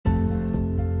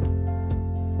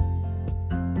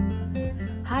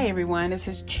Hi everyone, this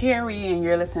is Cherry and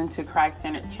you're listening to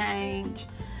Christ-Centered Change.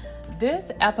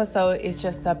 This episode is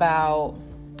just about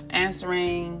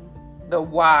answering the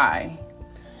why.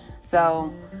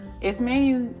 So it's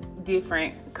many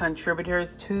different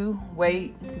contributors to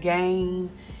weight gain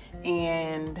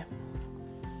and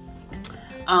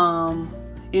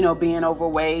being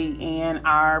overweight and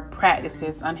our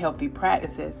practices, unhealthy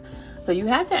practices. So you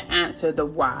have to answer the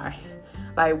why.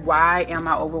 Like, why am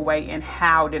I overweight and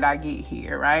how did I get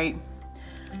here, right?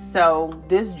 So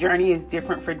this journey is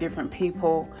different for different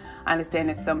people. I understand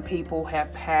that some people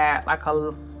have had like a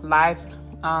life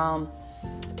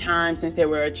time since they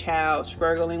were a child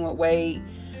struggling with weight,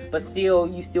 but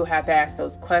you still have to ask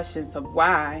those questions of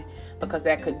why, because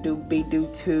that could be due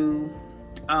to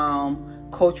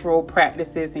cultural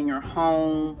practices in your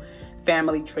home,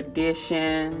 family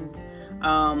traditions,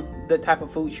 the type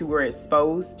of food you were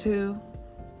exposed to.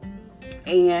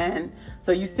 And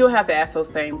so you still have to ask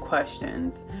those same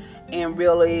questions and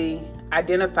really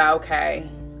identify, okay,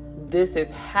 this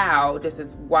is how, this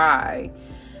is why,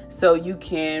 so you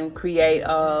can create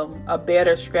a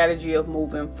better strategy of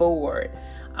moving forward.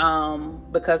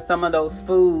 Because some of those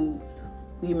foods,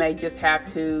 you may just have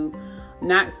to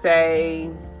not say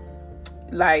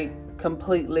like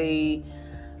completely,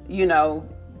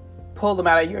 pull them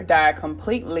out of your diet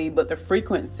completely, but the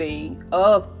frequency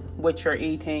of what you're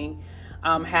eating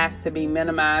has to be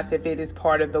minimized if it is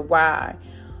part of the why.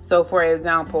 So for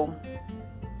example,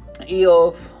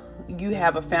 if you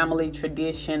have a family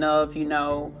tradition of,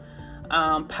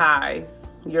 pies,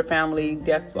 your family,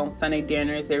 that's on Sunday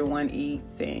dinners, everyone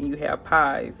eats and you have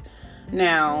pies.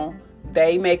 Now,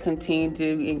 they may continue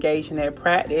to engage in their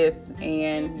practice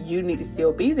and you need to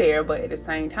still be there, but at the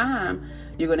same time,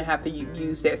 you're going to have to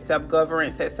use that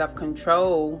self-governance, that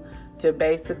self-control to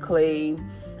basically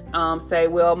say,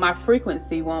 well, my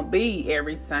frequency won't be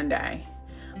every Sunday.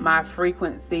 My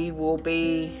frequency will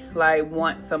be like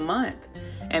once a month.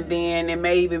 And then it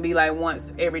may even be like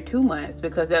once every 2 months,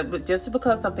 because just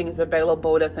because something is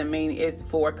available doesn't mean it's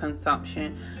for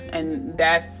consumption. And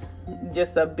that's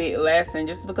just a bit less. And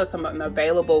just because something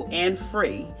available and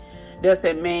free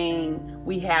doesn't mean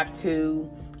we have to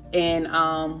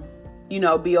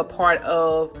be a part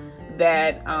of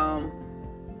that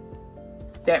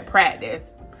that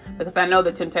practice. Because I know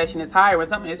the temptation is higher when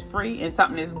something is free and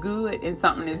something is good and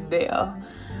something is there.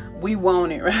 We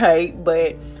want it, right?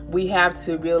 But we have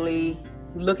to really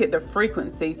look at the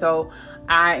frequency. So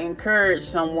I encourage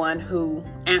someone who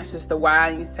answers the why,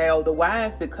 and you say, oh, the why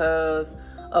is because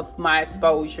of my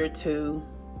exposure to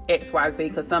XYZ.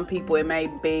 Because some people, it may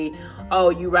be,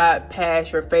 oh, you ride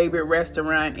past your favorite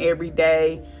restaurant every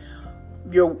day,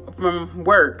 you're from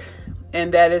work,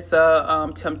 and that is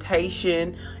a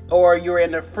temptation, or you're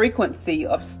in the frequency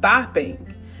of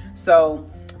stopping. So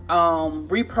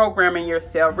reprogramming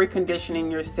yourself, reconditioning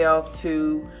yourself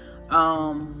to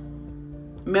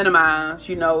minimize,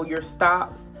 your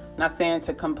stops. Not saying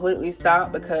to completely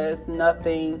stop, because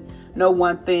no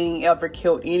one thing ever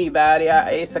killed anybody.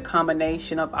 It's a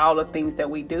combination of all the things that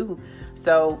we do.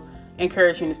 So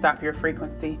encouraging to stop your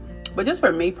frequency. But just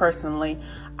for me personally,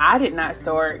 I did not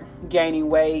start gaining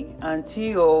weight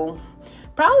until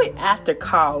probably after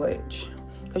college.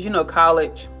 Because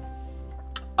college,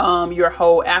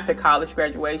 after college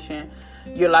graduation,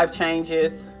 your life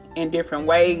changes in different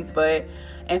ways.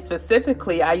 And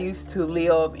specifically, I used to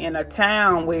live in a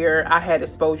town where I had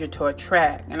exposure to a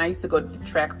track, and I used to go to the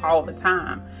track all the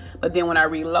time. But then when I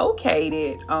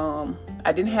relocated,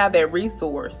 I didn't have that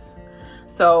resource.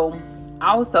 So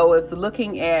also is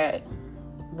looking at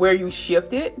where you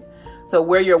shifted. So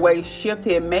where your weight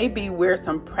shifted may be where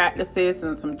some practices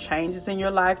and some changes in your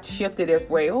life shifted as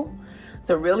well.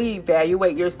 So really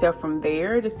evaluate yourself from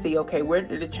there to see, okay, where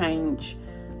did the change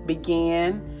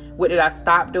begin? What did I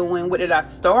stop doing? What did I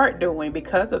start doing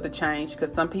because of the change?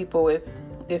 Because some people, it's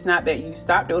not that you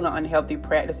stop doing the unhealthy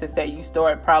practices, that you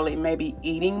start probably maybe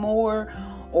eating more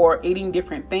or eating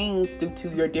different things due to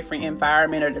your different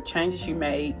environment or the changes you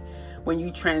made when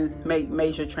you make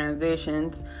major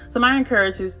transitions. So my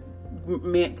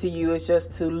encouragement to you is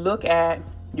just to look at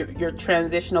your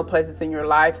transitional places in your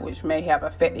life which may have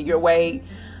affected your weight.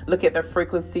 Look at the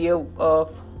frequency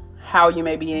of how you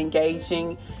may be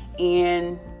engaging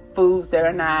in foods that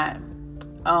are not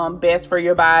best for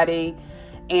your body,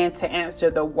 and to answer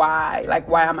the why. Like,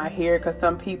 why am I here? Because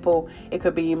some people, it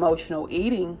could be emotional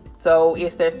eating. So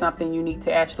is there something you need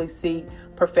to actually seek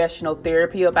professional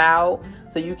therapy about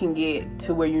so you can get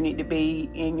to where you need to be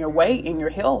in your weight, in your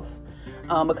health?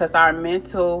 Because our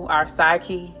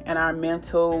psyche and our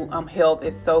mental health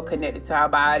is so connected to our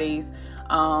bodies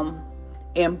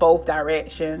in both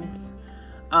directions.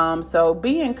 So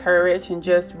be encouraged and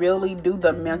just really do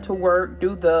the mental work,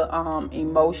 do the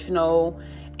emotional,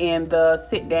 and the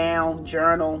sit down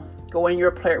journal. Go in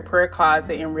your prayer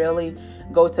closet and really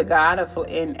go to God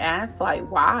and ask, like,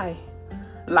 why?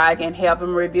 Like, and have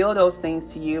him reveal those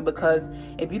things to you, because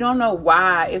if you don't know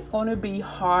why, it's going to be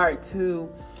hard to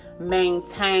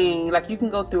maintain. Like, you can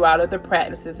go through all of the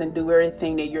practices and do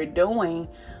everything that you're doing,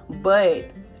 but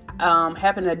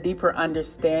having a deeper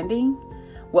understanding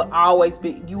will always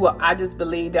be, I just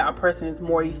believe that a person is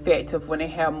more effective when they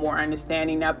have more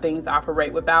understanding. Now, things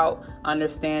operate without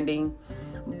understanding,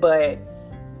 but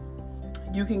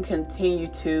you can continue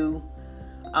to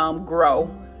grow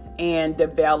and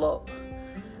develop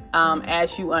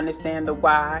as you understand the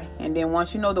why. And then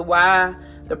once you know the why,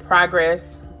 the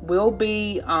progress will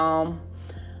be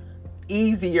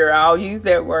easier. I'll use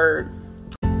that word.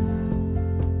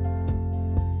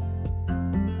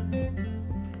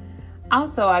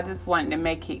 Also, I just wanted to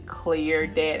make it clear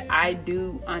that I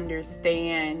do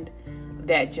understand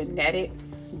that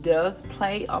genetics does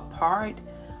play a part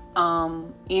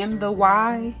in the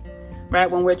why,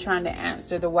 right? When we're trying to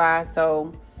answer the why.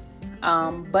 So,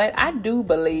 but I do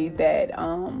believe that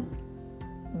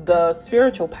the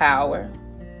spiritual power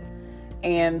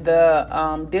and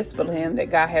the discipline that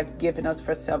God has given us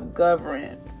for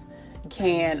self-governance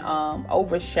can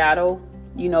overshadow,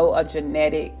 a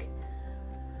genetic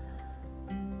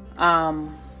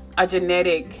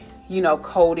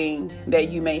coding that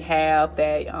you may have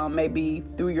that may be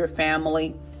through your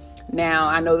family. Now,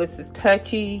 I know this is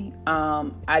touchy.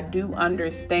 I do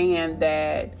understand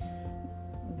that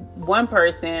one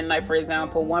person, like for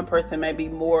example, one person may be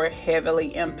more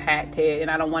heavily impacted,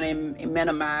 and I don't want to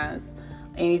minimize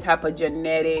any type of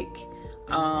genetic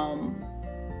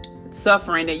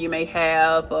suffering that you may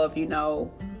have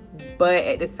but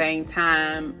at the same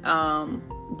time,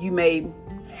 you may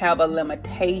have a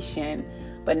limitation,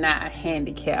 but not a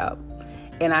handicap.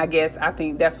 And I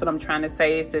think that's what I'm trying to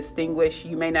say is distinguish.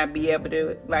 You may not be able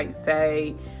to,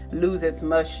 lose as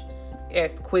much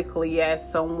as quickly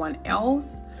as someone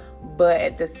else, but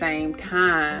at the same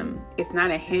time, it's not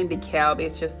a handicap,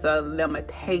 it's just a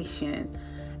limitation.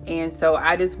 And so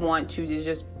I just want you to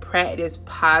just practice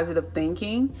positive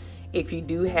thinking. If you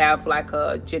do have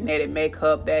a genetic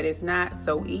makeup that is not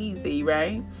so easy,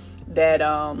 right? That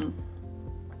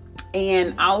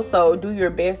and also do your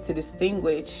best to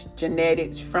distinguish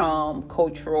genetics from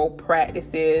cultural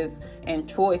practices and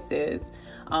choices,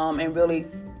 and really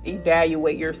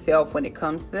evaluate yourself when it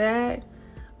comes to that.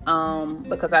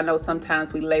 Because I know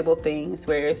sometimes we label things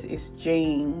where it's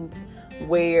genes,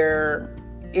 where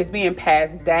it's being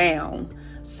passed down.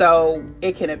 So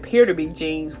it can appear to be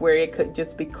genes where it could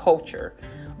just be culture.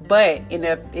 But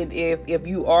if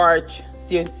you are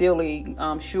sincerely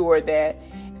sure that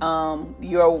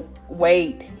your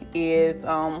weight is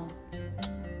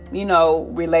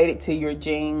related to your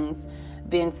genes,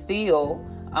 then still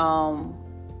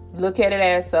look at it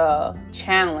as a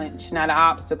challenge, not an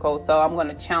obstacle. So I'm going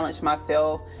to challenge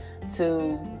myself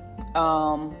to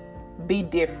be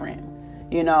different,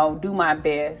 do my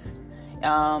best,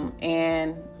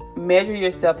 and measure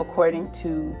yourself according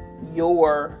to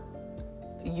your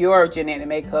genetic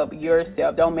makeup,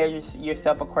 yourself. Don't measure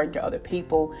yourself according to other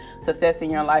people. Success in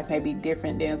your life may be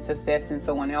different than success in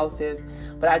someone else's.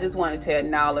 But I just wanted to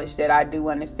acknowledge that I do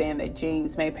understand that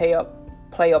genes may play a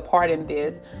part in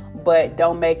this, but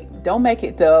don't make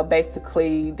it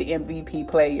basically the MVP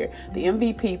player. The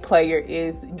MVP player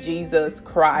is Jesus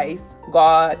Christ,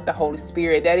 God, the Holy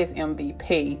Spirit. That is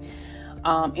MVP.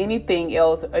 Anything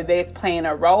else that's playing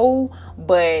a role,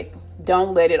 but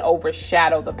don't let it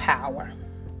overshadow the power.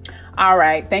 All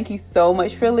right. Thank you so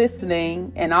much for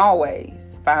listening, and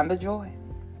always find the joy.